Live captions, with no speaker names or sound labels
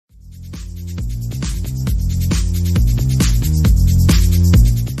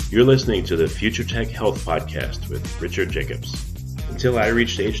You're listening to the Future Tech Health Podcast with Richard Jacobs. Until I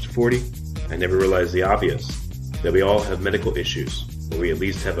reached age 40, I never realized the obvious, that we all have medical issues, or we at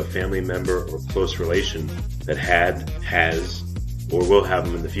least have a family member or close relation that had, has, or will have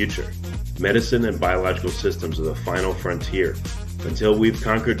them in the future. Medicine and biological systems are the final frontier. Until we've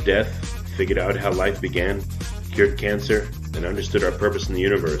conquered death, figured out how life began, cured cancer, and understood our purpose in the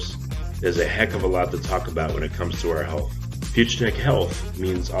universe, there's a heck of a lot to talk about when it comes to our health. Future Tech Health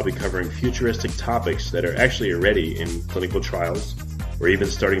means I'll be covering futuristic topics that are actually already in clinical trials, or even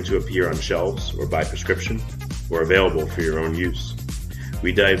starting to appear on shelves or by prescription, or available for your own use.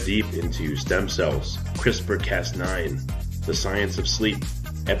 We dive deep into stem cells, CRISPR-Cas9, the science of sleep,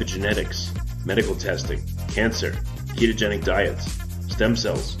 epigenetics, medical testing, cancer, ketogenic diets, stem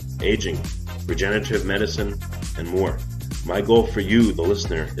cells, aging, regenerative medicine, and more. My goal for you, the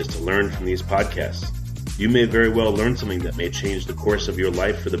listener, is to learn from these podcasts. You may very well learn something that may change the course of your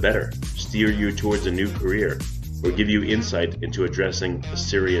life for the better, steer you towards a new career, or give you insight into addressing a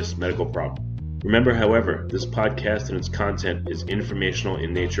serious medical problem. Remember, however, this podcast and its content is informational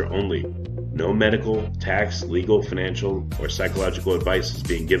in nature only. No medical, tax, legal, financial, or psychological advice is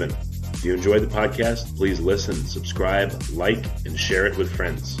being given. If you enjoyed the podcast, please listen, subscribe, like, and share it with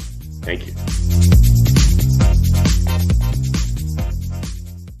friends. Thank you.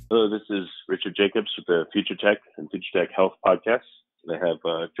 Hello, this is Richard Jacobs with the Future Tech and Future Tech Health Podcast. And I have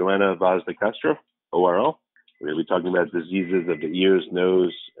Joana Vaz de Castro, ORL. We're going to be talking about diseases of the ears,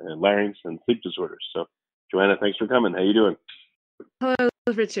 nose, and larynx, and sleep disorders. So, Joana, thanks for coming. How you doing? Hello,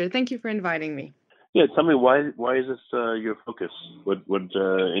 Richard. Thank you for inviting me. Yeah, tell me, why is this your focus? What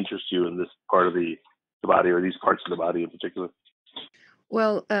interests you in this part of the body, or these parts of the body in particular?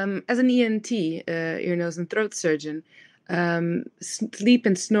 Well, as an ENT, ear, nose, and throat surgeon, sleep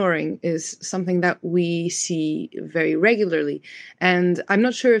and snoring is something that we see very regularly. And I'm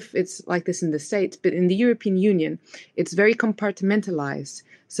not sure if it's like this in the States, but in the European Union, it's very compartmentalized.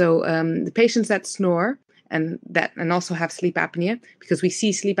 So the patients that snore and also have sleep apnea, because we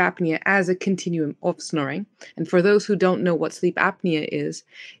see sleep apnea as a continuum of snoring. And for those who don't know what sleep apnea is,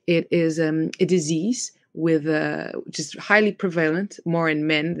 it is a disease with which is highly prevalent, more in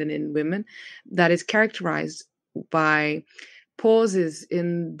men than in women, that is characterized by pauses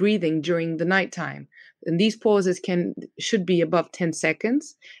in breathing during the nighttime. And these pauses should be above 10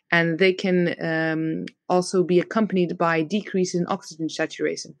 seconds, and they can also be accompanied by decrease in oxygen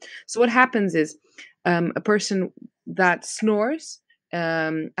saturation. So what happens is a person that snores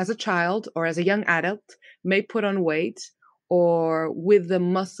as a child or as a young adult may put on weight, or with the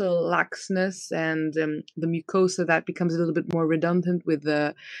muscle laxness and the mucosa that becomes a little bit more redundant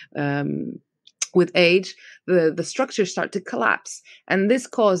with age, the structures start to collapse. And this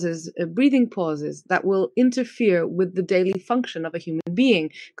causes breathing pauses that will interfere with the daily function of a human being.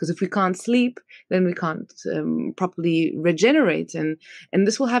 Because if we can't sleep, then we can't properly regenerate. And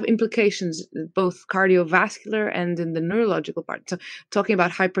this will have implications both cardiovascular and in the neurological part. So talking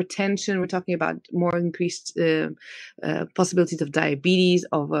about hypertension, we're talking about more increased possibilities of diabetes,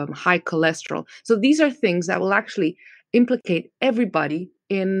 of high cholesterol. So these are things that will actually implicate everybody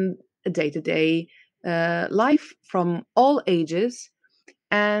in a day-to-day life from all ages.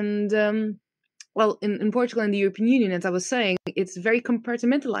 And in Portugal and the European Union, as I was saying, it's very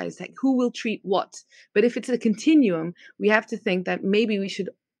compartmentalized, like who will treat what. But if it's a continuum, we have to think that maybe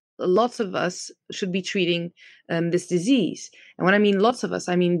lots of us should be treating this disease. And when I mean lots of us,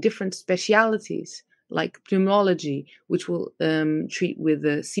 I mean different specialities like pneumology, which will treat with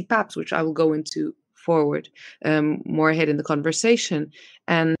CPAPs, which I will go into forward more ahead in the conversation,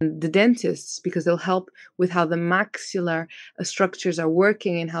 and the dentists, because they'll help with how the maxillar structures are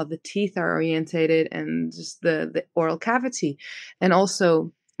working and how the teeth are orientated and just the oral cavity, and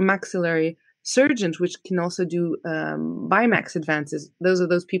also maxillary surgeons, which can also do Bimax advances. Those are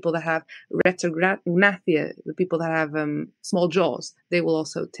those people that have retrognathia, the people that have small jaws. They will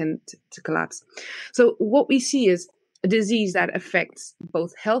also tend to collapse. So what we see is a disease that affects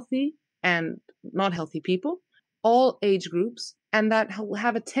both healthy and not healthy people, all age groups, and that will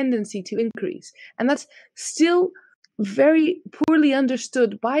have a tendency to increase. And that's still very poorly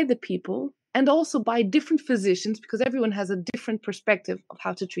understood by the people and also by different physicians, because everyone has a different perspective of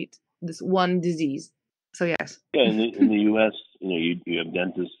how to treat this one disease. So yes. Yeah, in the U.S., you have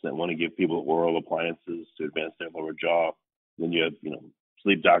dentists that want to give people oral appliances to advance their lower jaw. Then you have,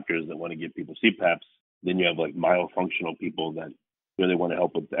 sleep doctors that want to give people CPAPs. Then you have like myofunctional people that really want to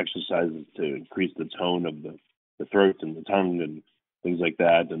help with exercises to increase the tone of the throat and the tongue and things like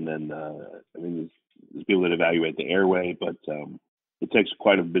that. And then, there's people that evaluate the airway, but it takes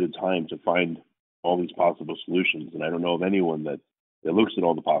quite a bit of time to find all these possible solutions. And I don't know of anyone that It looks at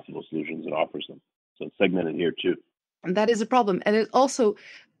all the possible solutions and offers them. So it's segmented here too. And that is a problem. And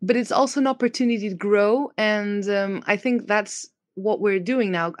but it's also an opportunity to grow. And I think that's what we're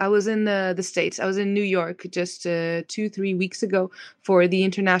doing now. I was in the States. I was in New York just 2-3 weeks ago for the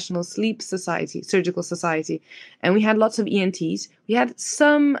International Sleep Society, Surgical Society. And we had lots of ENTs. We had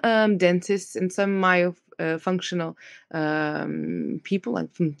some dentists and some myofunctional people,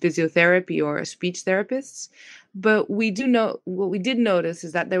 like from physiotherapy or speech therapists. But what we did notice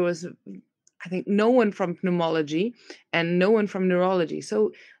is that there was, I think, no one from pneumology and no one from neurology.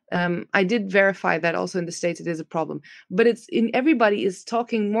 So I did verify that also in the States it is a problem. But everybody is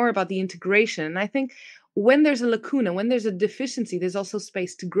talking more about the integration. And I think when there's a lacuna, when there's a deficiency, there's also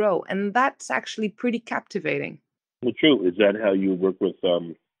space to grow. And that's actually pretty captivating. Well, true. Is that how you work with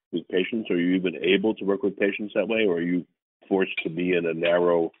patients? Are you even able to work with patients that way? Or are you forced to be in a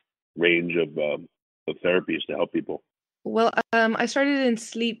narrow range of therapies to help people? Well, I started in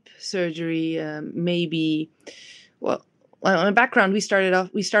sleep surgery, my background, we start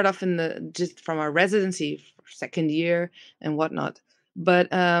off just from our residency, second year and whatnot. But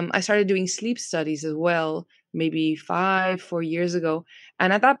I started doing sleep studies as well, maybe 4 years ago.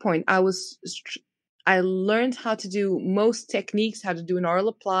 And at that point, I learned how to do most techniques, how to do an oral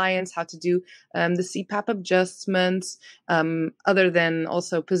appliance, how to do the CPAP adjustments, other than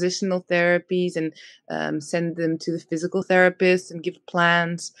also positional therapies, and send them to the physical therapist and give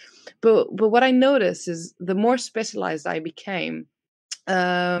plans. But what I noticed is the more specialized I became,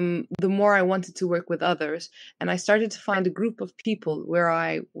 the more I wanted to work with others, and I started to find a group of people where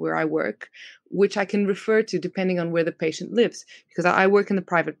I work, which I can refer to depending on where the patient lives. Because I work in the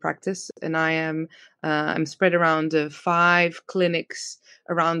private practice, and I'm spread around 5 clinics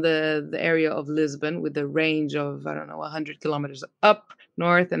around the area of Lisbon, with a range of 100 kilometers up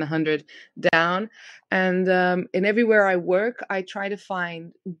north and 100 down. And in everywhere I work, I try to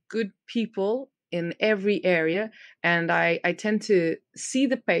find good people in every area, and I tend to see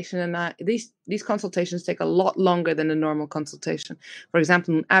the patient, and these consultations take a lot longer than a normal consultation. For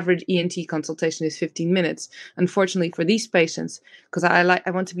example, an average ENT consultation is 15 minutes. Unfortunately for these patients, because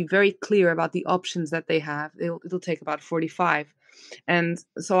I want to be very clear about the options that they have, it'll take about 45. And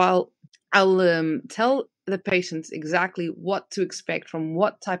so I'll tell the patients exactly what to expect from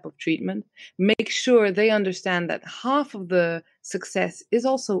what type of treatment, make sure they understand that half of the success is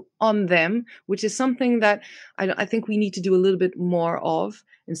also on them, which is something that I think we need to do a little bit more of,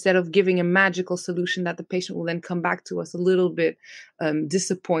 instead of giving a magical solution that the patient will then come back to us a little bit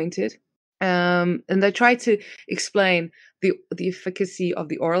disappointed. And I try to explain the efficacy of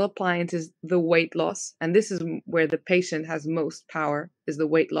the oral appliance is the weight loss, and this is where the patient has most power, is the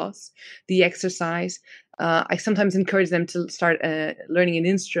weight loss. The exercise, I sometimes encourage them to start learning an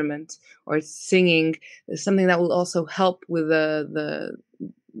instrument or singing, something that will also help with the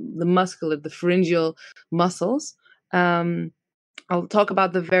pharyngeal muscles. I'll talk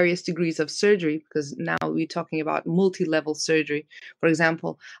about the various degrees of surgery, because now we're talking about multi-level surgery. For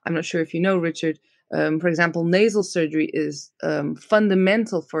example, I'm not sure if you know, Richard, for example, nasal surgery is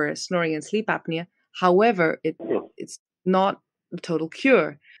fundamental for snoring and sleep apnea. However, it's not a total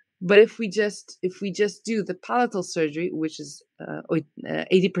cure. But if we just do the palatal surgery, which is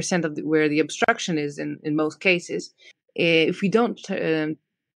 80% of where the obstruction is in most cases, if we don't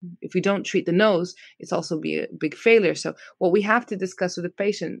treat the nose, it's also be a big failure. So what we have to discuss with the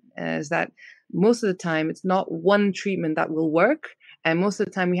patient is that most of the time it's not one treatment that will work, and most of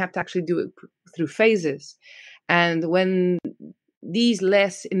the time we have to actually do it through phases. And when these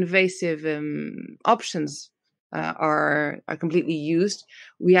less invasive options are completely used,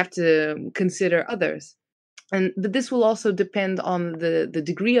 we have to consider others. But this will also depend on the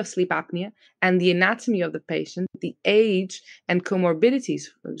degree of sleep apnea and the anatomy of the patient, the age, and comorbidities.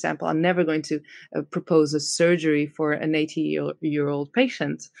 For example, I'm never going to propose a surgery for an 80-year-old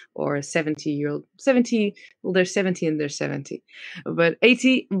patient or a 70-year-old. Well, they're 70 and they're 70. But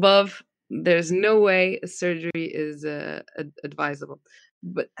 80 above, there's no way a surgery is advisable.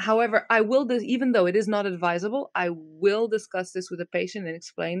 But however, I will, even though it is not advisable, I will discuss this with the patient and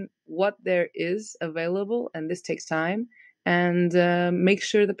explain what there is available, and this takes time, and make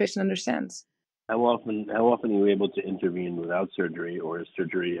sure the patient understands. How often are you able to intervene without surgery, or is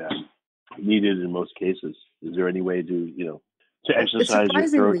surgery needed in most cases? Is there any way to exercise your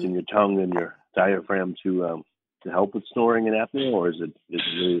throat and your tongue and your diaphragm to help with snoring and apnea, or is it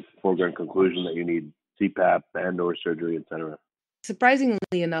really a foregone conclusion that you need CPAP and or surgery, etc.? Surprisingly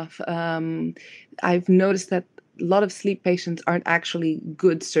enough, I've noticed that a lot of sleep patients aren't actually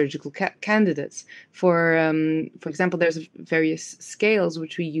good surgical candidates. For example, there's various scales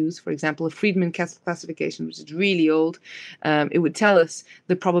which we use. For example, a Friedman classification, which is really old. It would tell us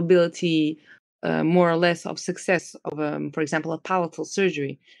the probability, more or less, of success of, for example, a palatal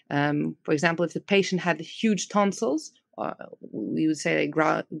surgery. For example, if the patient had huge tonsils, we would say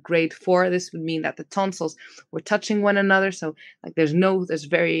grade 4. This would mean that the tonsils were touching one another, so like there's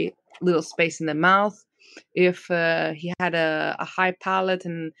very little space in the mouth. If he had a high palate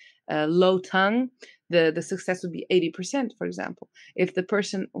and a low tongue, the success would be 80%, for example. If the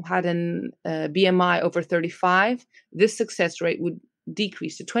person had an BMI over 35, this success rate would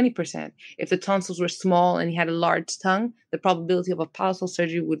decrease to 20%. If the tonsils were small and he had a large tongue, the probability of a palatal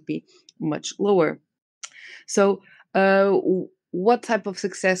surgery would be much lower. So what type of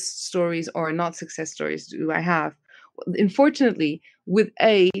success stories or not success stories do I have? Unfortunately, with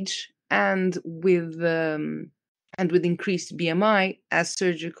age and with increased BMI, as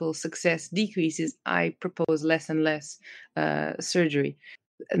surgical success decreases, I propose less and less surgery.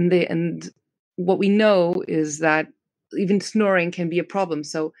 And what we know is that even snoring can be a problem.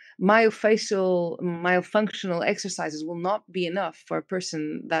 So myofunctional exercises will not be enough for a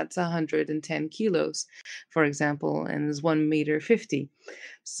person that's 110 kilos, for example, and is 1.50 meters.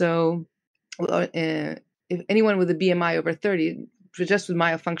 So if anyone with a BMI over 30, just with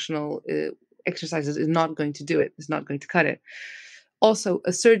myofunctional exercises, is not going to do it, is not going to cut it. Also,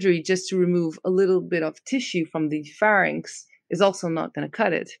 a surgery just to remove a little bit of tissue from the pharynx is also not going to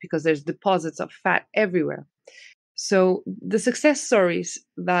cut it, because there's deposits of fat everywhere. So the success stories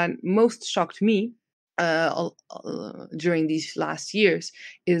that most shocked me during these last years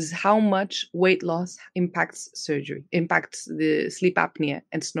is how much weight loss impacts the sleep apnea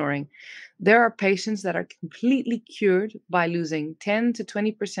and snoring. There are patients that are completely cured by losing 10 to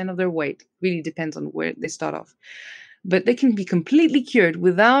 20% of their weight. Really depends on where they start off. But they can be completely cured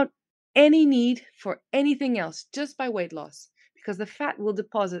without any need for anything else, just by weight loss, because the fat will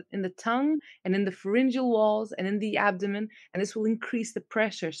deposit in the tongue and in the pharyngeal walls and in the abdomen, and this will increase the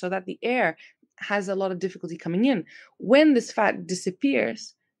pressure so that the air has a lot of difficulty coming in. When this fat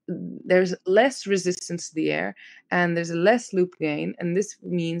disappears, there's less resistance to the air and there's less loop gain, and this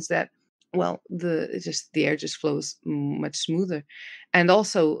means that, well, the air just flows much smoother. And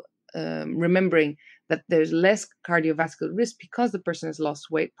also remembering that there's less cardiovascular risk because the person has lost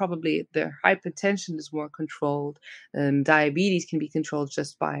weight. Probably their hypertension is more controlled, and diabetes can be controlled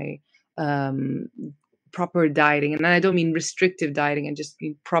just by proper dieting. And I don't mean restrictive dieting, I just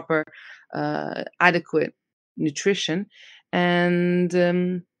mean proper, adequate nutrition. And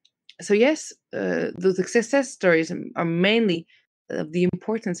so yes, the success stories are mainly of the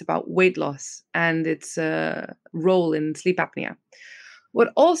importance about weight loss and its role in sleep apnea.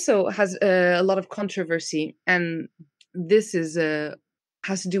 What also has a lot of controversy, and this is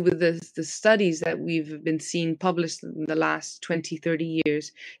has to do with the studies that we've been seeing published in the last 20, 30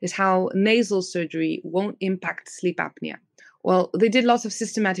 years, is how nasal surgery won't impact sleep apnea. Well, they did lots of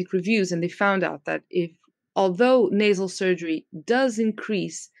systematic reviews, and they found out that although nasal surgery does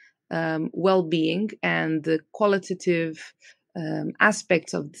increase well-being and the qualitative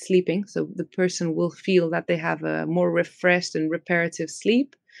aspects of sleeping, so the person will feel that they have a more refreshed and reparative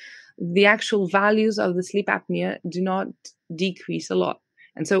sleep, the actual values of the sleep apnea do not decrease a lot.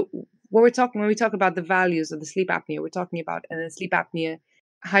 And so when we talk about the values of the sleep apnea, we're talking about a sleep apnea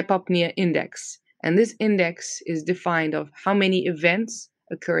hypopnea index. And this index is defined of how many events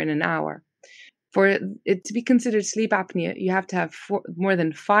occur in an hour. For it to be considered sleep apnea, you have to have more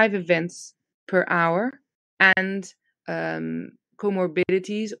than 5 events per hour, and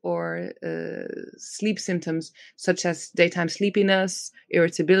comorbidities or sleep symptoms such as daytime sleepiness,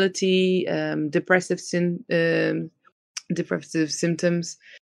 irritability, depressive symptoms.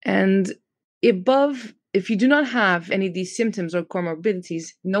 And if you do not have any of these symptoms or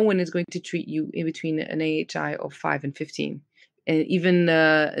comorbidities, no one is going to treat you in between an AHI of 5 and 15. And even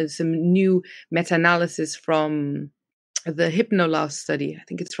some new meta-analysis from the Hypnolaryngology study, I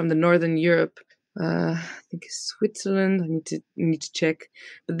think it's from the Northern Europe, I think it's Switzerland, I need to check.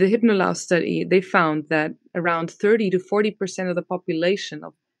 But the Hypnolaryngology study, they found that around 30 to 40% of the population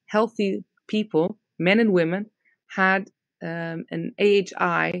of healthy people, men and women, had an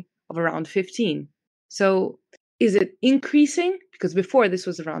AHI of around 15. So is it increasing? Because before this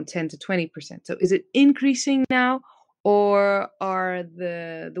was around 10 to 20%. So is it increasing now? Or are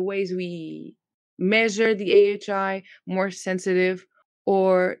the ways we measure the AHI more sensitive?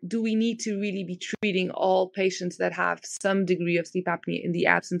 Or do we need to really be treating all patients that have some degree of sleep apnea in the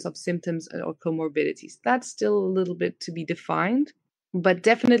absence of symptoms or comorbidities? That's still a little bit to be defined. but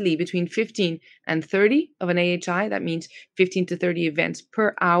definitely between 15 and 30 of an AHI, that means 15 to 30 events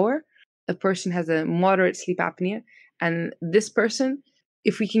per hour, a person has a moderate sleep apnea. And this person,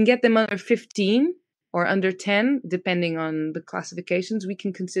 if we can get them under 15 or under 10, depending on the classifications, we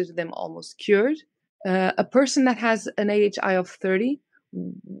can consider them almost cured. A person that has an AHI of 30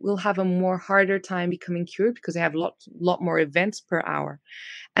 will have a more harder time becoming cured because they have a lot more events per hour.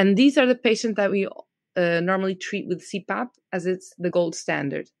 And these are the patients that we normally treat with CPAP as it's the gold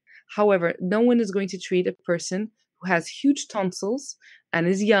standard. However, no one is going to treat a person who has huge tonsils and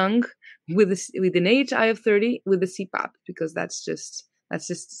is young with an AHI of 30 with a CPAP, because that's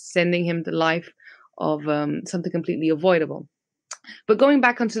just sending him the life of something completely avoidable. But going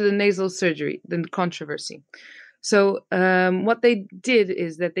back onto the nasal surgery, the controversy. So what they did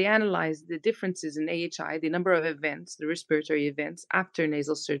is that they analyzed the differences in AHI, the number of events, the respiratory events after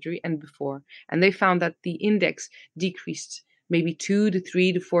nasal surgery and before. And they found that the index decreased maybe 2 to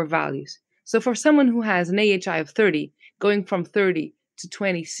 3 to 4 values. So for someone who has an AHI of 30, going from 30 to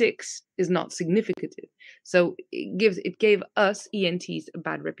 26 is not significant. So it gave us ENTs a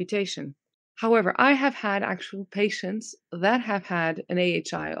bad reputation. However, I have had actual patients that have had an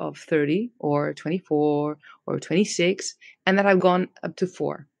AHI of 30 or 24 or 26 and that have gone up to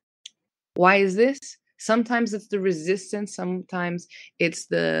 4. Why is this? Sometimes it's the resistance, sometimes it's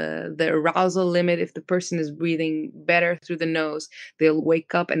the arousal limit. If the person is breathing better through the nose, they'll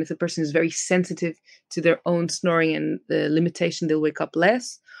wake up, and if the person is very sensitive to their own snoring and the limitation, they'll wake up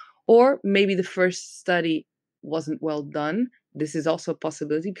less. Or maybe the first study wasn't well done. This is also a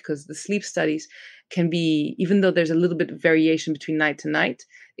possibility because the sleep studies can be, even though there's a little bit of variation between night to night,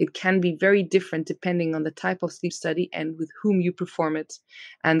 it can be very different depending on the type of sleep study and with whom you perform it.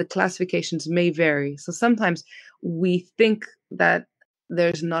 And the classifications may vary. So sometimes we think that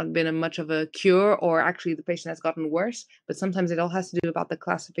there's not been much of a cure, or actually the patient has gotten worse, but sometimes it all has to do about the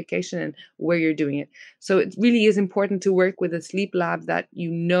classification and where you're doing it. So it really is important to work with a sleep lab that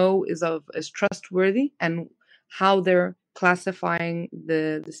you know is trustworthy and how they're classifying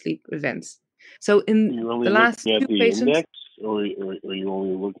the sleep events. So in the last two patients, index, or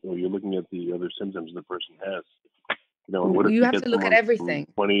you're looking at the other symptoms the person has. You have to look at everything.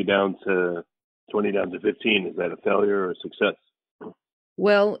 20 down to 15, is that a failure or a success?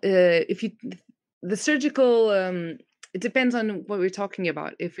 Well, the surgical, it depends on what we're talking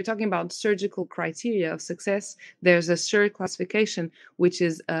about. If we're talking about surgical criteria of success, there's a SUR classification, which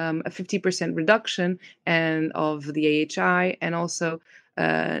is a 50% reduction of the AHI, and also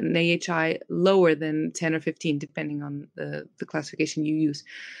an AHI lower than 10 or 15, depending on the classification you use.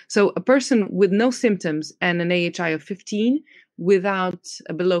 So a person with no symptoms and an AHI of 15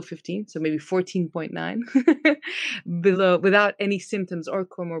 below 15, so maybe 14.9 without any symptoms or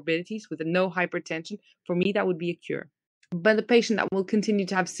comorbidities, with no hypertension, for me that would be a cure. But a patient that will continue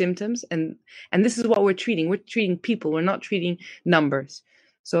to have symptoms, and this is what we're treating people, we're not treating numbers.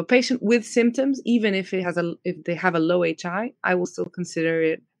 So a patient with symptoms, even if they have a low HI, I will still consider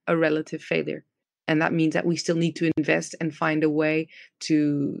it a relative failure. And that means that we still need to invest and find a way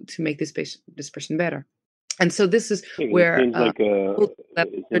to make this person better. And so this is where it seems like a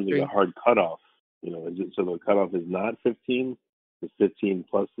hard cutoff. Is it so the cutoff is not 15? Is 15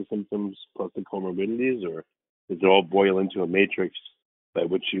 plus the symptoms plus the comorbidities, or does it all boil into a matrix by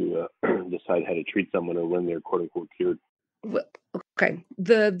which you decide how to treat someone or when they're quote unquote cured? Okay,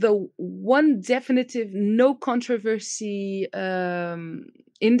 the one definitive no controversy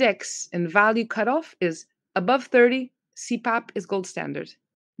index and value cutoff is above 30. CPAP is gold standard.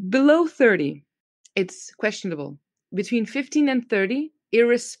 Below 30. It's questionable. Between 15 and 30,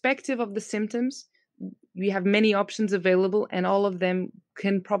 irrespective of the symptoms, we have many options available, and all of them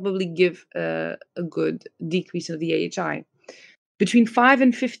can probably give a good decrease of the AHI. Between 5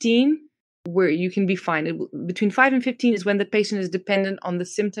 and 15, where you can be fine. Between 5 and 15 is when the patient is dependent on the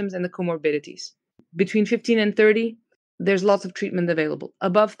symptoms and the comorbidities. Between 15 and 30, there's lots of treatment available.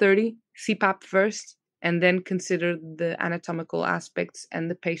 Above 30, CPAP first, and then consider the anatomical aspects and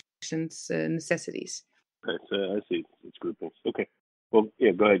the patient's necessities. Okay, so I see. It's groupings. Okay. Well,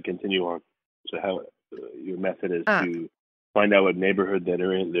 yeah, go ahead. Continue on. So how your method is to find out what neighborhood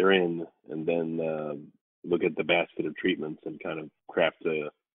they're in, and then look at the basket of treatments and kind of craft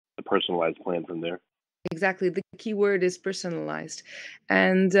a personalized plan from there. Exactly. The key word is personalized.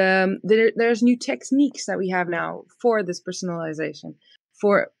 And there's new techniques that we have now for this personalization.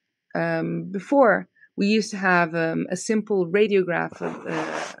 Before, we used to have a simple radiograph of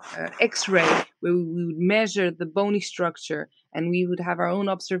X-ray where we would measure the bony structure and we would have our own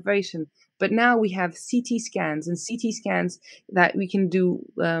observation. But now we have CT scans that we can do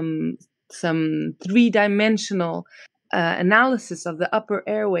some three-dimensional analysis of the upper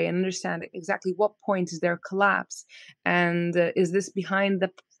airway and understand exactly what point is there collapse, and is this behind the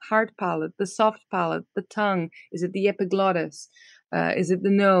hard palate, the soft palate, the tongue? Is it the epiglottis? Is it the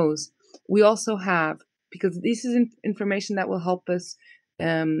nose? We also have, because this is information that will help us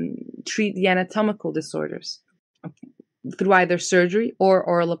treat the anatomical disorders through either surgery or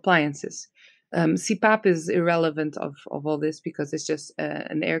oral appliances. CPAP is irrelevant of all this because it's just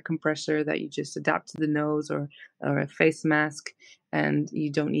an air compressor that you just adapt to the nose, or a face mask, and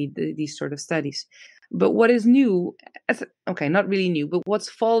you don't need these sort of studies. But what is new, okay, not really new, but what's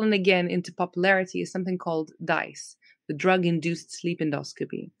fallen again into popularity is something called DISE, the drug-induced sleep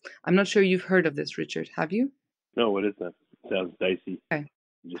endoscopy. I'm not sure you've heard of this, Richard. Have you? No, what is that? Sounds dicey. Okay.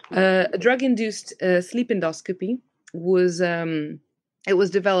 A drug-induced sleep endoscopy was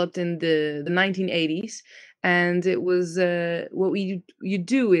developed in the 1980s, and it was what you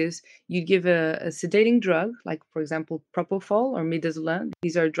do is you give a sedating drug, like for example propofol or midazolam.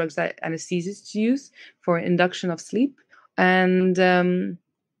 These are drugs that anesthesists use for induction of sleep, and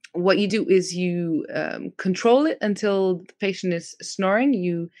what you do is you control it until the patient is snoring.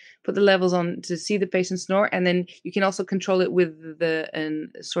 You put the levels on to see the patient snore, and then you can also control it with the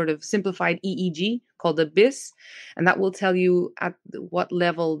sort of simplified EEG called the BIS, and that will tell you at what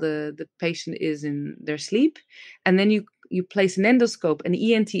level the patient is in their sleep. And then you place an endoscope, an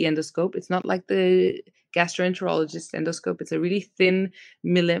ENT endoscope. It's not like the gastroenterologist endoscope. It's a really thin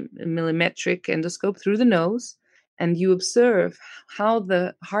millimetric endoscope through the nose. And you observe how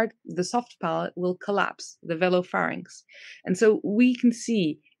the soft palate will collapse, the velopharynx. And so we can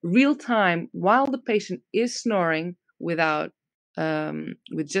see real time while the patient is snoring without,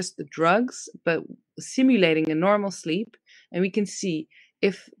 with just the drugs, but simulating a normal sleep. And we can see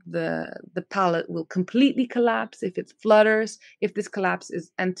if the palate will completely collapse, if it flutters, if this collapse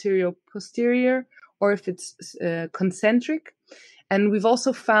is anterior-posterior, or if it's concentric. And we've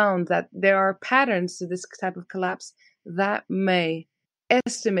also found that there are patterns to this type of collapse that may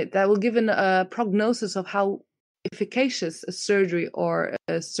estimate, that will give a prognosis of how efficacious a surgery or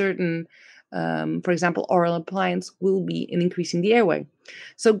a certain, for example, oral appliance will be in increasing the airway.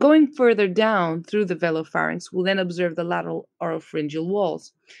 So going further down through the velopharynx, we'll then observe the lateral oropharyngeal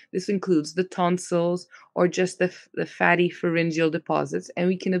walls. This includes the tonsils or just the fatty pharyngeal deposits, and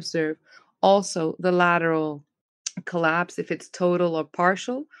we can observe also the lateral collapse if it's total or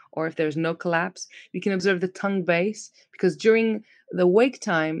partial, or if there's no collapse. We can observe the tongue base, because during the wake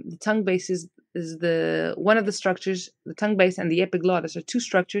time, the tongue base is one of the structures. The tongue base and the epiglottis are two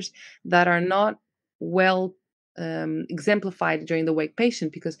structures that are not well exemplified during the wake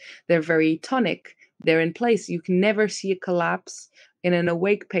patient because they're very tonic. They're in place. You can never see a collapse in an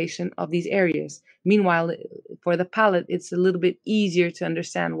awake patient of these areas. Meanwhile, for the palate, it's a little bit easier to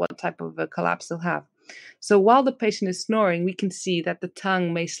understand what type of a collapse they'll have. So while the patient is snoring, we can see that the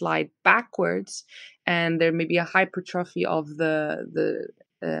tongue may slide backwards, and there may be a hypertrophy of the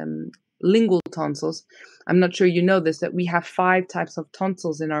lingual tonsils. I'm not sure you know this, that we have 5 types of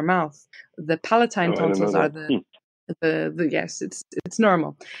tonsils in our mouth. The palatine tonsils are the yes, it's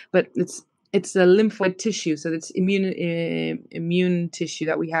normal, but it's a lymphoid tissue, so it's immune tissue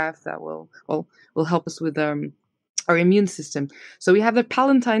that we have that will help us with our immune system. So we have the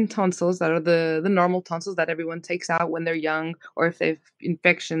palatine tonsils that are the normal tonsils that everyone takes out when they're young, or if they've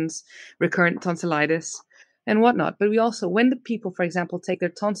infections, recurrent tonsillitis, and whatnot. But we also, when the people, for example, take their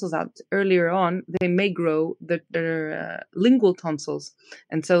tonsils out earlier on, they may grow their lingual tonsils,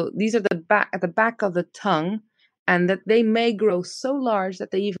 and so these are at the back of the tongue, and that they may grow so large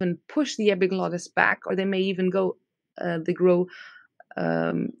that they even push the epiglottis back, or they may even grow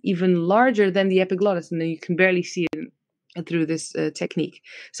even larger than the epiglottis, and then you can barely see it through this technique.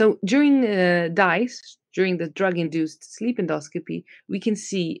 So during DISE, during the drug-induced sleep endoscopy, we can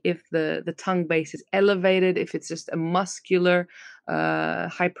see if the tongue base is elevated, if it's just a muscular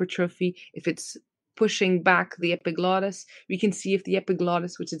hypertrophy, if it's pushing back the epiglottis. We can see if the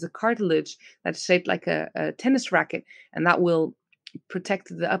epiglottis, which is a cartilage that's shaped like a tennis racket, and that will protect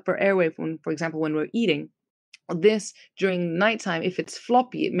the upper airway from, for example, when we're eating. This during nighttime, if it's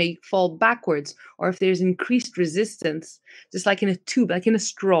floppy, it may fall backwards, or if there's increased resistance, just like in a tube, like in a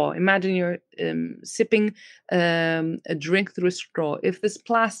straw. Imagine you're sipping a drink through a straw. If this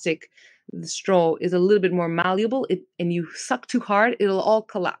plastic, the straw, is a little bit more malleable, and you suck too hard, it'll all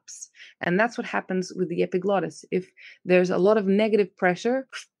collapse. And that's what happens with the epiglottis. If there's a lot of negative pressure,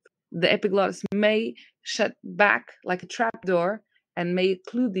 the epiglottis may shut back like a trapdoor and may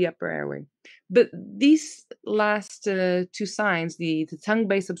occlude the upper airway. But these last 2 signs, the tongue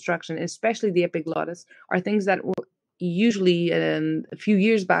base obstruction, especially the epiglottis, are things that usually a few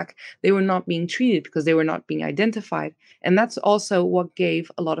years back, they were not being treated because they were not being identified. And that's also what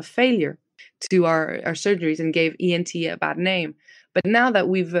gave a lot of failure to our surgeries and gave ENT a bad name. But now that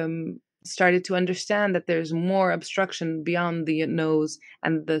we've started to understand that there's more obstruction beyond the nose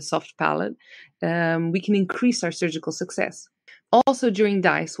and the soft palate, we can increase our surgical success. Also during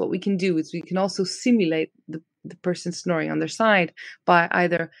DICE, what we can do is we can also simulate the person snoring on their side by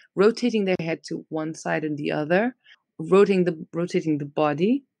either rotating their head to one side and the other, rotating the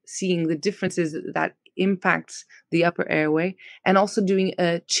body, seeing the differences that impacts the upper airway, and also doing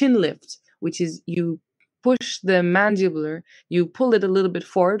a chin lift, which is you push the mandibular, you pull it a little bit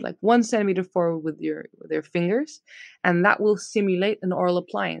forward, like 1 centimeter forward with your fingers, and that will simulate an oral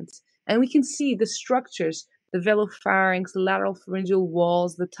appliance. And we can see the structures, the velopharynx, the lateral pharyngeal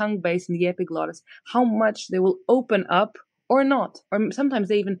walls, the tongue base, and the epiglottis, how much they will open up or not. Or sometimes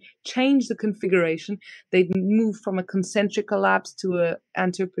they even change the configuration. They move from a concentric collapse to a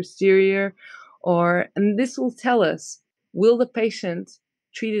anterior-posterior, and this will tell us, will the patient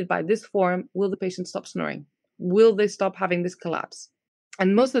treated by this form, will the patient stop snoring? Will they stop having this collapse?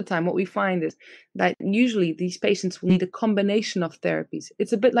 And most of the time, what we find is that usually these patients will need a combination of therapies.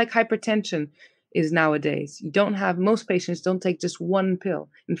 It's a bit like hypertension is nowadays. Most patients don't take just one pill.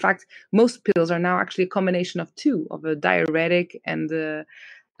 In fact, most pills are now actually a combination of two, of a diuretic and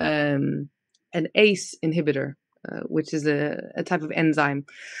an ACE inhibitor, which is a type of enzyme.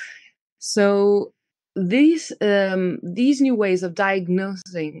 So these new ways of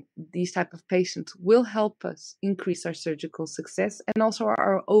diagnosing these type of patients will help us increase our surgical success and also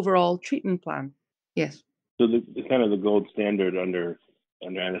our overall treatment plan. Yes. So the kind of the gold standard under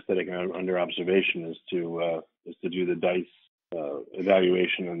anesthetic and under observation is to do the DICE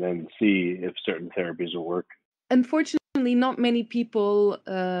evaluation and then see if certain therapies will work. Unfortunately, not many people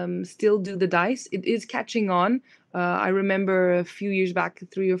still do the DICE. It is catching on. I remember a few years back,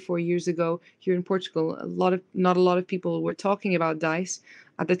 3 or 4 years ago, here in Portugal, not a lot of people were talking about DICE.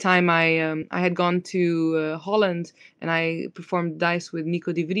 At the time, I had gone to Holland and I performed DICE with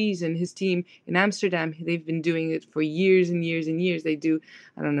Nico de Vries and his team in Amsterdam. They've been doing it for years and years and years. They do,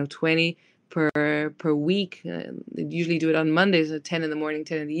 20 per week. They usually do it on Mondays at 10 in the morning,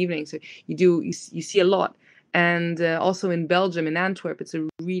 10 in the evening. So you see a lot. And also in Belgium, in Antwerp, these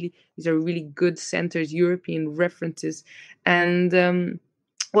are really good centers, European references. And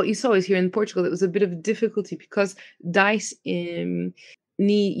what you saw is here in Portugal, it was a bit of a difficulty because DICE, you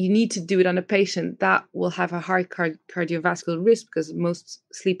need to do it on a patient that will have a high cardiovascular risk, because most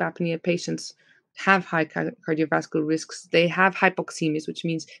sleep apnea patients have high cardiovascular risks. They have hypoxemias, which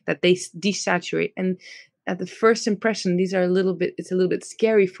means that they desaturate. And at the first impression, it's a little bit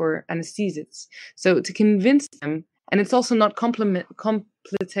scary for anesthesists. So to convince them, and it's also not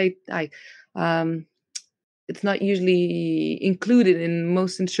it's not usually included in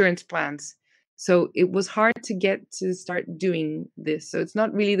most insurance plans. So it was hard to get to start doing this. So it's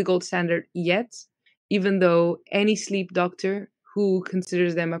not really the gold standard yet, even though any sleep doctor who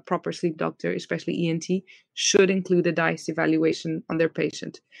considers them a proper sleep doctor, especially ENT, should include a DICE evaluation on their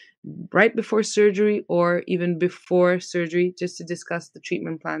patient right before surgery or even before surgery, just to discuss the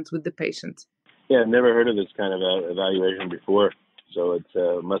treatment plans with the patient. Yeah, I've never heard of this kind of evaluation before, so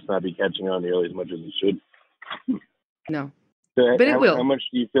it must not be catching on nearly as much as it should. No, so but it will. How much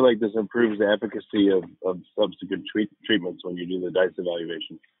do you feel like this improves the efficacy of subsequent treatments when you do the DICE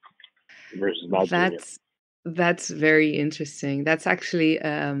evaluation versus not doing it? That's very interesting. That's actually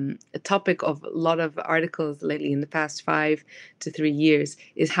a topic of a lot of articles lately in the past 5 to 3 years,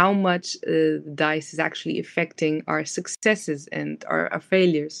 is how much DICE is actually affecting our successes and our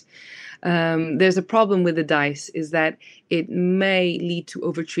failures. There's a problem with the DICE, is that it may lead to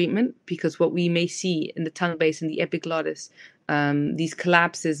overtreatment, because what we may see in the tongue base and the epiglottis, these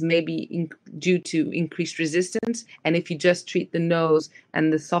collapses may be due to increased resistance. And if you just treat the nose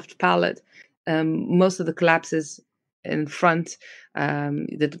and the soft palate, most of the collapses in front,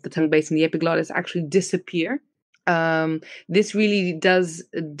 the tongue base and the epiglottis, actually disappear. This really does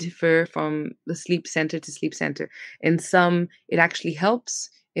differ from the sleep center to sleep center. In some, it actually helps.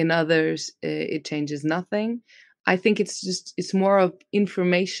 In others, it changes nothing. I think it's more of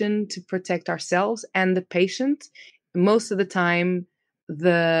information to protect ourselves and the patient. Most of the time,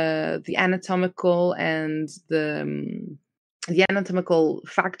 the anatomical and the anatomical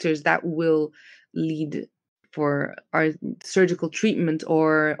factors that will lead for our surgical treatment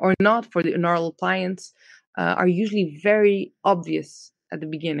or not for the oral appliance are usually very obvious at the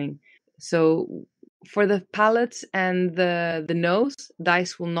beginning. So for the palate and the nose,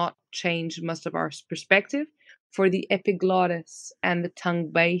 DICE will not change much of our perspective. For the epiglottis and the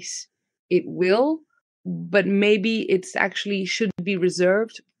tongue base, it will. but maybe it's actually should be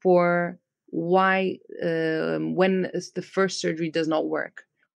reserved for why when the first surgery does not work,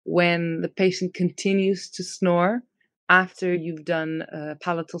 when the patient continues to snore after you've done a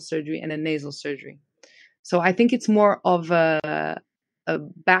palatal surgery and a nasal surgery. So I think it's more of a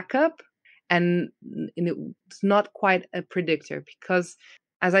backup, and it's not quite a predictor, because,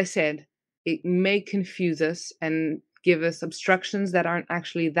 as I said, it may confuse us and give us obstructions that aren't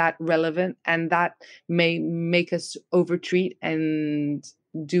actually that relevant, and that may make us overtreat and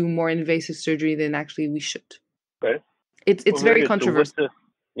do more invasive surgery than actually we should. Okay. It's very controversial. So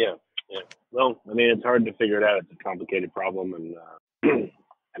yeah. Well, I mean, it's hard to figure it out. It's a complicated problem, and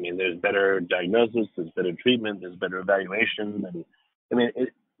I mean, there's better diagnosis, there's better treatment, there's better evaluation, and I mean,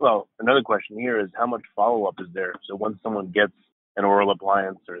 another question here is how much follow-up is there? So once someone gets an oral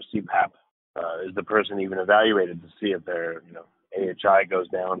appliance or a CPAP, is the person even evaluated to see if their AHI goes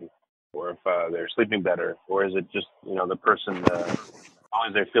down, or if they're sleeping better, or is it just the person as long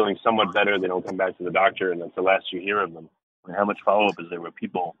as they're feeling somewhat better, they don't come back to the doctor, and that's the last you hear of them? I mean, how much follow-up is there with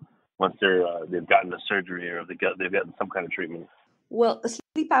people once they've gotten a surgery or they've gotten some kind of treatment? Well, a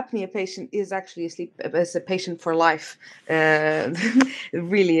sleep apnea patient is actually a patient for life.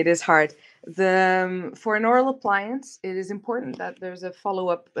 Really, it is hard. For an oral appliance, it is important that there's a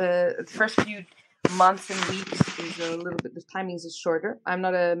follow-up. The first few months and weeks is a little bit. The timings is shorter. I'm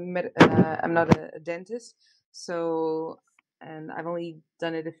not a dentist, and I've only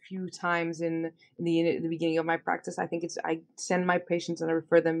done it a few times in the beginning of my practice. I think I send my patients and I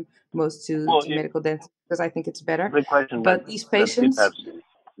refer them most to medical dentists because I think it's better. Good question. But these patients,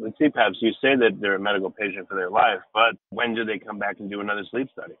 with CPAPs, you say that they're a medical patient for their life, but when do they come back and do another sleep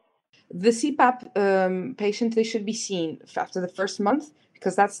study? The CPAP patient, they should be seen after the first month,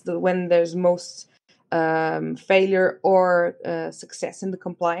 because that's when there's most failure or success in the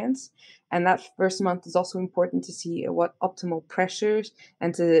compliance. And that first month is also important to see what optimal pressures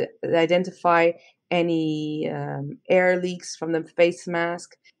and to identify any air leaks from the face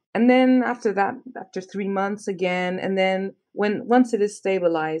mask. And then after that, after 3 months again, and then once it is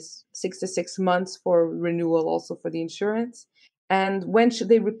stabilized, 6 to 6 months for renewal also for the insurance. And when should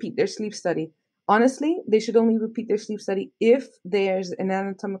they repeat their sleep study? Honestly, they should only repeat their sleep study if there's an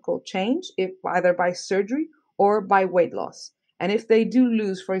anatomical change, if either by surgery or by weight loss. And if they do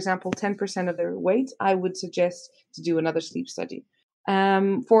lose, for example, 10% of their weight, I would suggest to do another sleep study.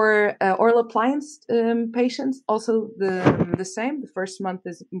 For oral appliance patients, also the same. The first month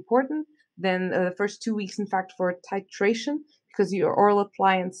is important. Then the first 2 weeks, in fact, for titration, because your oral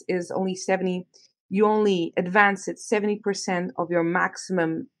appliance is only 70. You only advance it 70% of your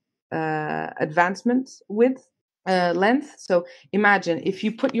maximum advancement width, length. So imagine if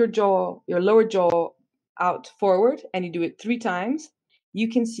you put your lower jaw out forward and you do it 3 times, you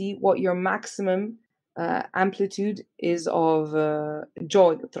can see what your maximum amplitude is of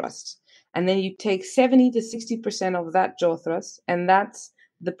jaw thrust. And then you take 70 to 60% of that jaw thrust, and that's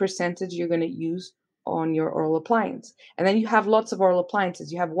the percentage you're going to use on your oral appliance. And then you have lots of oral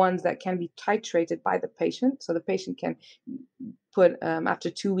appliances. You have ones that can be titrated by the patient. So the patient can put, after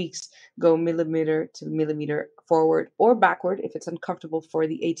 2 weeks, go millimeter to millimeter forward or backward if it's uncomfortable for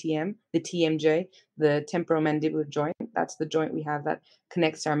the ATM, the TMJ, the temporomandibular joint. That's the joint we have that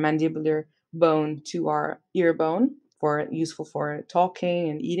connects our mandibular bone to our ear bone, useful for talking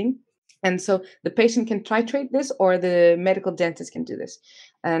and eating. And so the patient can titrate this, or the medical dentist can do this.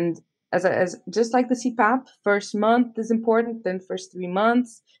 And as just like the CPAP, first month is important, then first 3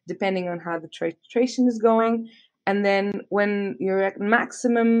 months, depending on how the titration is going. And then when you're at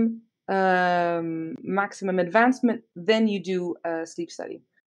maximum advancement, then you do a sleep study.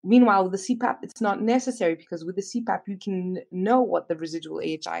 Meanwhile, with the CPAP, it's not necessary, because with the CPAP, you can know what the residual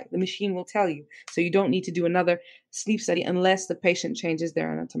AHI, the machine will tell you. So you don't need to do another sleep study unless the patient changes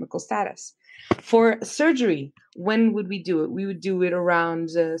their anatomical status. For surgery, when would we do it? We would do it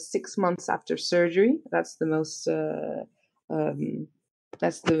around 6 months after surgery. That's the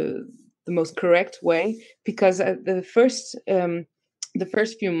most correct way, because the first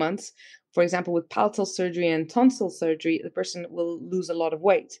few months, for example, with palatal surgery and tonsil surgery, the person will lose a lot of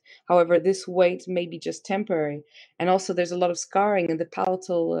weight. However, this weight may be just temporary. And also there's a lot of scarring in the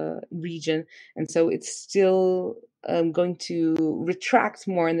palatal region. And so it's still going to retract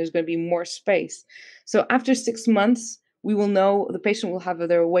more, and there's going to be more space. So after 6 months, we will know the patient will have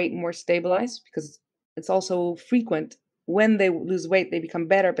their weight more stabilized, because it's also frequent. When they lose weight, they become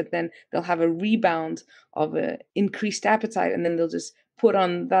better, but then they'll have a rebound of increased appetite, and then they'll just put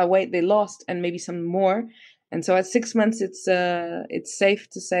on that weight they lost and maybe some more. And so at 6 months, it's safe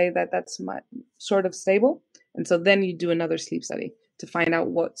to say that that's sort of stable. And so then you do another sleep study to find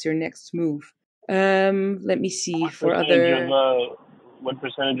out what's your next move. Let me see for other. What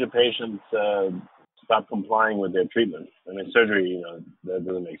percentage of patients stop complying with their treatment? I mean, surgery, that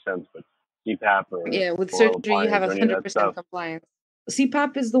doesn't make sense, but CPAP or Yeah, with oral surgery you have appliance or any of that 100% stuff. compliance.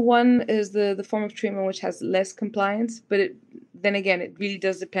 CPAP is the form of treatment which has less compliance, but then again it really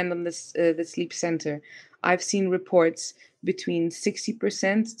does depend on the sleep center. I've seen reports between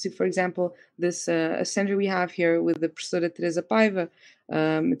 60% to, for example, this a center we have here with the Professora Teresa Paiva.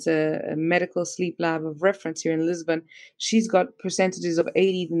 It's a medical sleep lab of reference here in Lisbon. She's got percentages of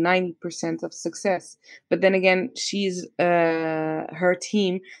 80 to 90% of success. But then again, she's her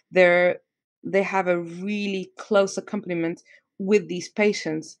team. They have a really close accompaniment with these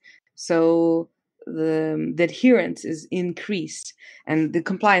patients. So the adherence is increased and the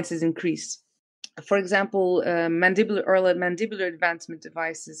compliance is increased. For example, mandibular advancement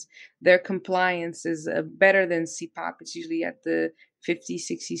devices, their compliance is better than CPAP. It's usually at the 50,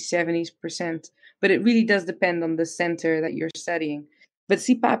 60, 70%. But it really does depend on the center that you're studying. But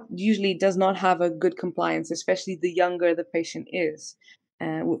CPAP usually does not have a good compliance, especially the younger the patient is,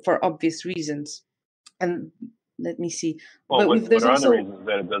 for obvious reasons. And let me see. Well, But what there's are other also reasons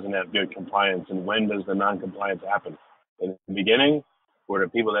that it doesn't have good compliance, and when does the non-compliance happen? In the beginning, or the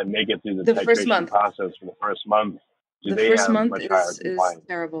people that make it through the the first titration month. process for the first month, do The they first have month much higher is compliance?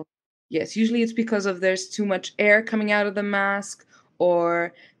 terrible. Yes, usually it's because of there's too much air coming out of the mask,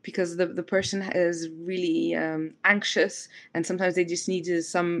 or because the person is really anxious, and sometimes they just need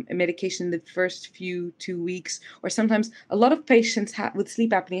some medication the first few 2 weeks. Or sometimes a lot of patients with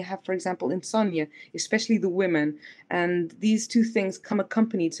sleep apnea have, for example, insomnia, especially the women, and these two things come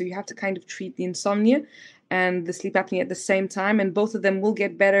accompanied. So you have to kind of treat the insomnia and the sleep apnea at the same time, and both of them will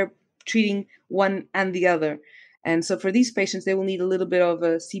get better treating one and the other. And so for these patients, they will need a little bit of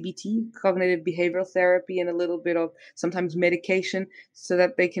a CBT, cognitive behavioral therapy, and a little bit of sometimes medication so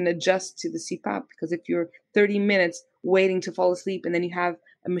that they can adjust to the CPAP. Because if you're 30 minutes waiting to fall asleep and then you have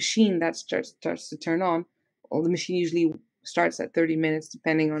a machine that starts to turn on, well, the machine usually starts at 30 minutes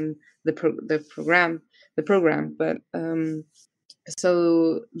depending on the program. But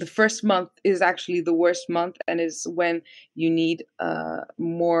so the first month is actually the worst month and is when you need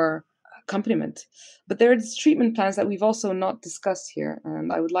more accompaniment. But there are treatment plans that we've also not discussed here,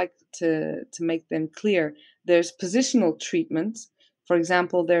 and I would like to make them clear. There's positional treatment. For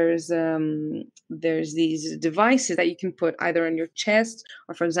example, there's these devices that you can put either on your chest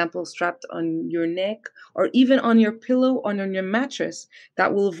or, for example, strapped on your neck or even on your pillow or on your mattress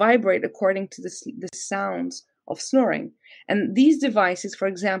that will vibrate according to the sounds of snoring. And these devices, for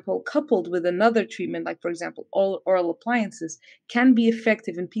example, coupled with another treatment, like, for example, oral appliances, can be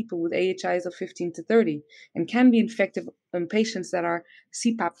effective in people with AHIs of 15 to 30 and can be effective in patients that are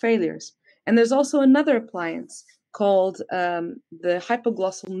CPAP failures. And there's also another appliance called the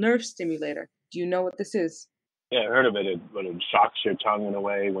hypoglossal nerve stimulator. Do you know what this is? Yeah, I heard of it. But it shocks your tongue in a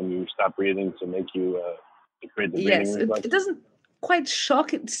way when you stop breathing to make you to create the breathing Yes, reflex. it doesn't quite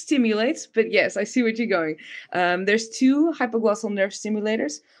shock, it stimulates, but yes, I see where you're going. There's two hypoglossal nerve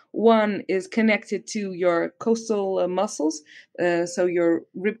stimulators. One is connected to your costal muscles, so your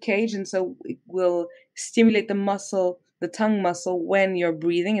rib cage, and so it will stimulate the tongue muscle when you're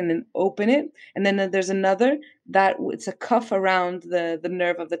breathing, and then open it. And then there's another that it's a cuff around the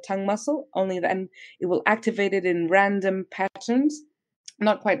nerve of the tongue muscle. Only then it will activate it in random patterns,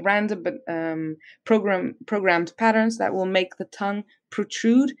 not quite random, but programmed patterns that will make the tongue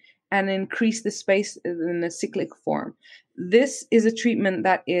protrude and increase the space in a cyclic form. This is a treatment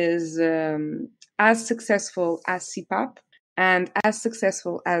that is as successful as CPAP and as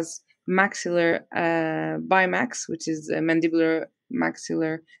successful as maxillar BiMAX, which is mandibular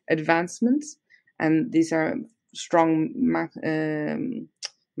maxillar advancements. And these are strong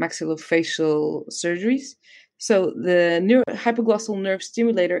maxillofacial surgeries. So the hypoglossal nerve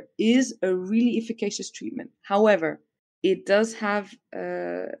stimulator is a really efficacious treatment. However, it does have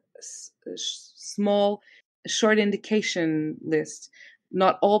a small, short indication list.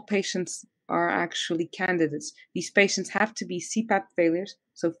 Not all patients are actually candidates. These patients have to be CPAP failures.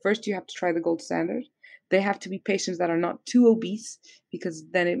 So first you have to try the gold standard. They have to be patients that are not too obese, because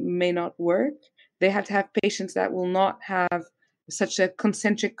then it may not work. They have to have patients that will not have such a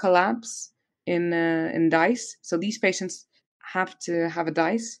concentric collapse in DICE. So these patients have to have a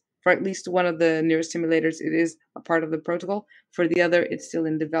DICE. For at least one of the neurostimulators, it is a part of the protocol. For the other, it's still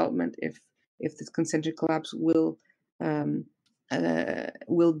in development if this concentric collapse will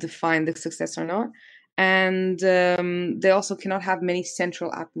define the success or not. And they also cannot have many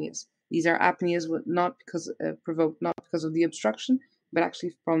central apneas. These are apneas not provoked not because of the obstruction, but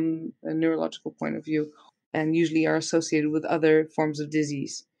actually from a neurological point of view, and usually are associated with other forms of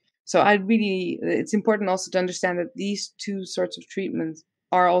disease. So it's important also to understand that these two sorts of treatments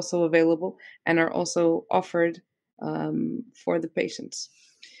are also available and are also offered for the patients.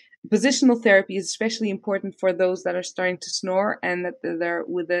 Positional therapy is especially important for those that are starting to snore and that they're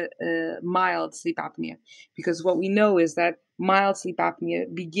with a mild sleep apnea, because what we know is that mild sleep apnea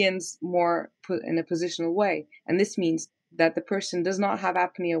begins more in a positional way, and this means that the person does not have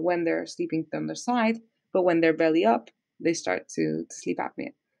apnea when they're sleeping on their side, but when they're belly up, they start to sleep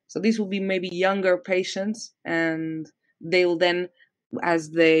apnea. So these will be maybe younger patients, and they will then,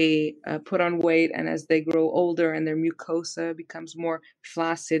 as they put on weight and as they grow older and their mucosa becomes more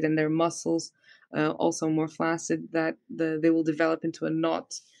flaccid and their muscles also more flaccid, that they will develop into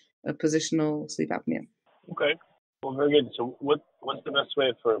a positional sleep apnea. Okay. Well, very good. So what's the best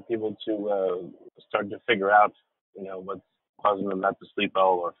way for people to start to figure out, what's causing them not to sleep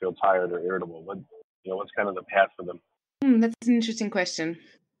well or feel tired or irritable? What's kind of the path for them? That's an interesting question.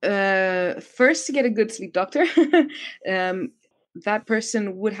 First, to get a good sleep doctor, that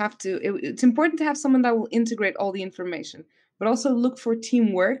person would have to, it's important to have someone that will integrate all the information, but also look for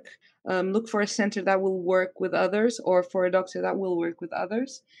teamwork, look for a center that will work with others, or for a doctor that will work with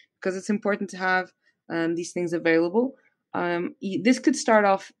others, because it's important to have these things available. This could start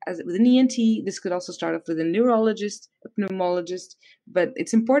off with an ENT, this could also start off with a neurologist, a pneumologist, but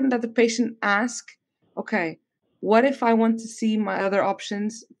it's important that the patient ask, okay, what if I want to see my other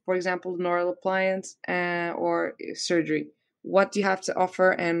options, for example, neural appliance or surgery? What do you have to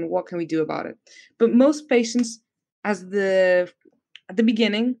offer and what can we do about it? But most patients, at the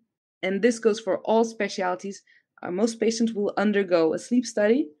beginning, and this goes for all specialties, most patients will undergo a sleep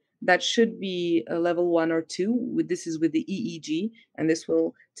study that should be a level 1 or 2. This is with the EEG, and this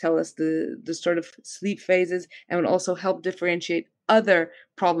will tell us the sort of sleep phases and will also help differentiate other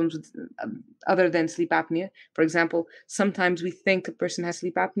problems other than sleep apnea. For example, sometimes we think a person has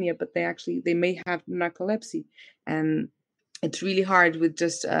sleep apnea, but they may have narcolepsy, and it's really hard with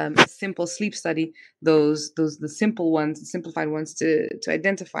just a simple sleep study, the simplified ones to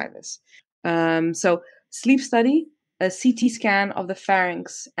identify this. So sleep study, a CT scan of the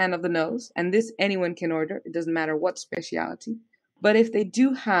pharynx and of the nose, and this anyone can order. It doesn't matter what specialty. But if they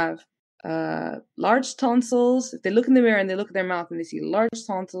do have large tonsils, if they look in the mirror and they look at their mouth and they see large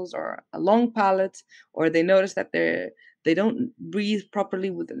tonsils or a long palate, or they notice that they don't breathe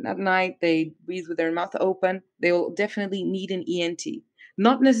properly at night, they breathe with their mouth open, they will definitely need an ENT.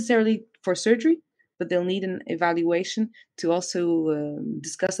 Not necessarily for surgery, but they'll need an evaluation to also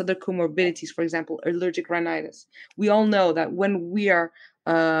discuss other comorbidities, for example, allergic rhinitis. We all know that when we have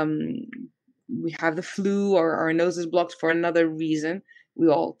the flu or our nose is blocked for another reason, we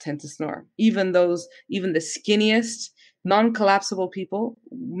all tend to snore. Even the skinniest, non-collapsible people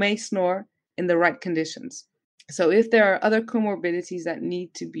may snore in the right conditions. So if there are other comorbidities that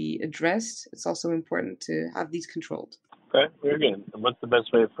need to be addressed, it's also important to have these controlled. Okay, very good. And what's the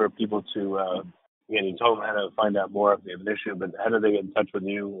best way for people to, again, you told them how to find out more if they have an issue, but how do they get in touch with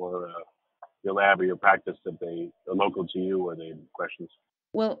you or your lab or your practice if they are local to you or they have questions?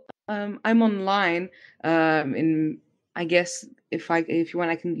 Well, I'm online. I guess if you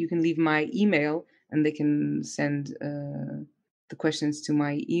want, you can leave my email and they can send the questions to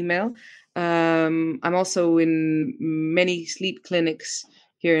my email. I'm also in many sleep clinics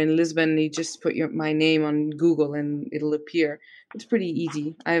here in Lisbon. You just put my name on Google and it'll appear. It's pretty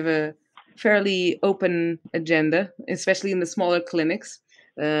easy. I have a fairly open agenda, especially in the smaller clinics.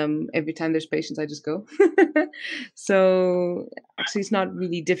 Every time there's patients, I just go. So actually, it's not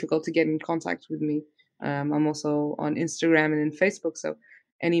really difficult to get in contact with me. I'm also on Instagram and in Facebook, so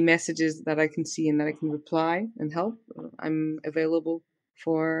any messages that I can see and that I can reply and help, I'm available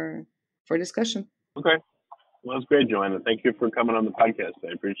for discussion. Okay. Well, that's great, Joana. Thank you for coming on the podcast.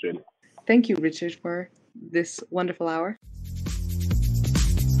 I appreciate it. Thank you, Richard, for this wonderful hour.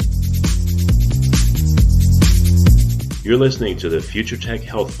 You're listening to the Future Tech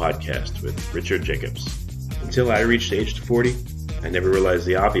Health Podcast with Richard Jacobs. Until I reached age 40, I never realized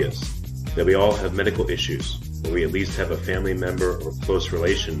the obvious, that we all have medical issues, or we at least have a family member or close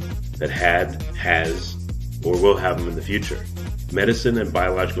relation that has, or will have them in the future. Medicine and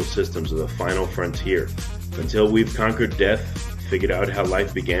biological systems are the final frontier. Until we've conquered death, figured out how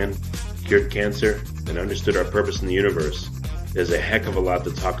life began, cured cancer, and understood our purpose in the universe, there's a heck of a lot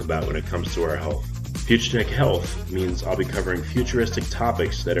to talk about when it comes to our health. Future Tech Health means I'll be covering futuristic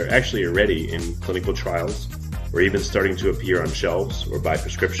topics that are actually already in clinical trials, or even starting to appear on shelves or by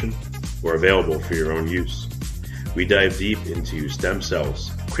prescription, or available for your own use. We dive deep into stem cells,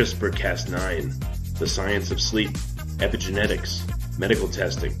 CRISPR-Cas9, the science of sleep, epigenetics, medical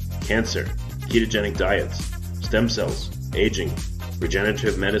testing, cancer, ketogenic diets, stem cells, aging,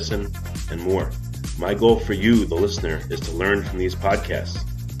 regenerative medicine, and more. My goal for you, the listener, is to learn from these podcasts.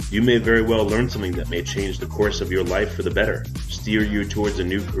 You may very well learn something that may change the course of your life for the better, steer you towards a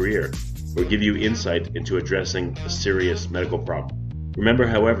new career, or give you insight into addressing a serious medical problem. Remember,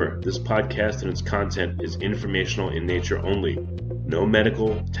 however, this podcast and its content is informational in nature only. No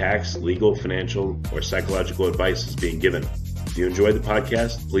medical, tax, legal, financial, or psychological advice is being given. If you enjoyed the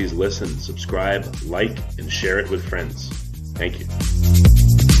podcast, please listen, subscribe, like, and share it with friends. Thank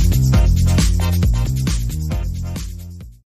you.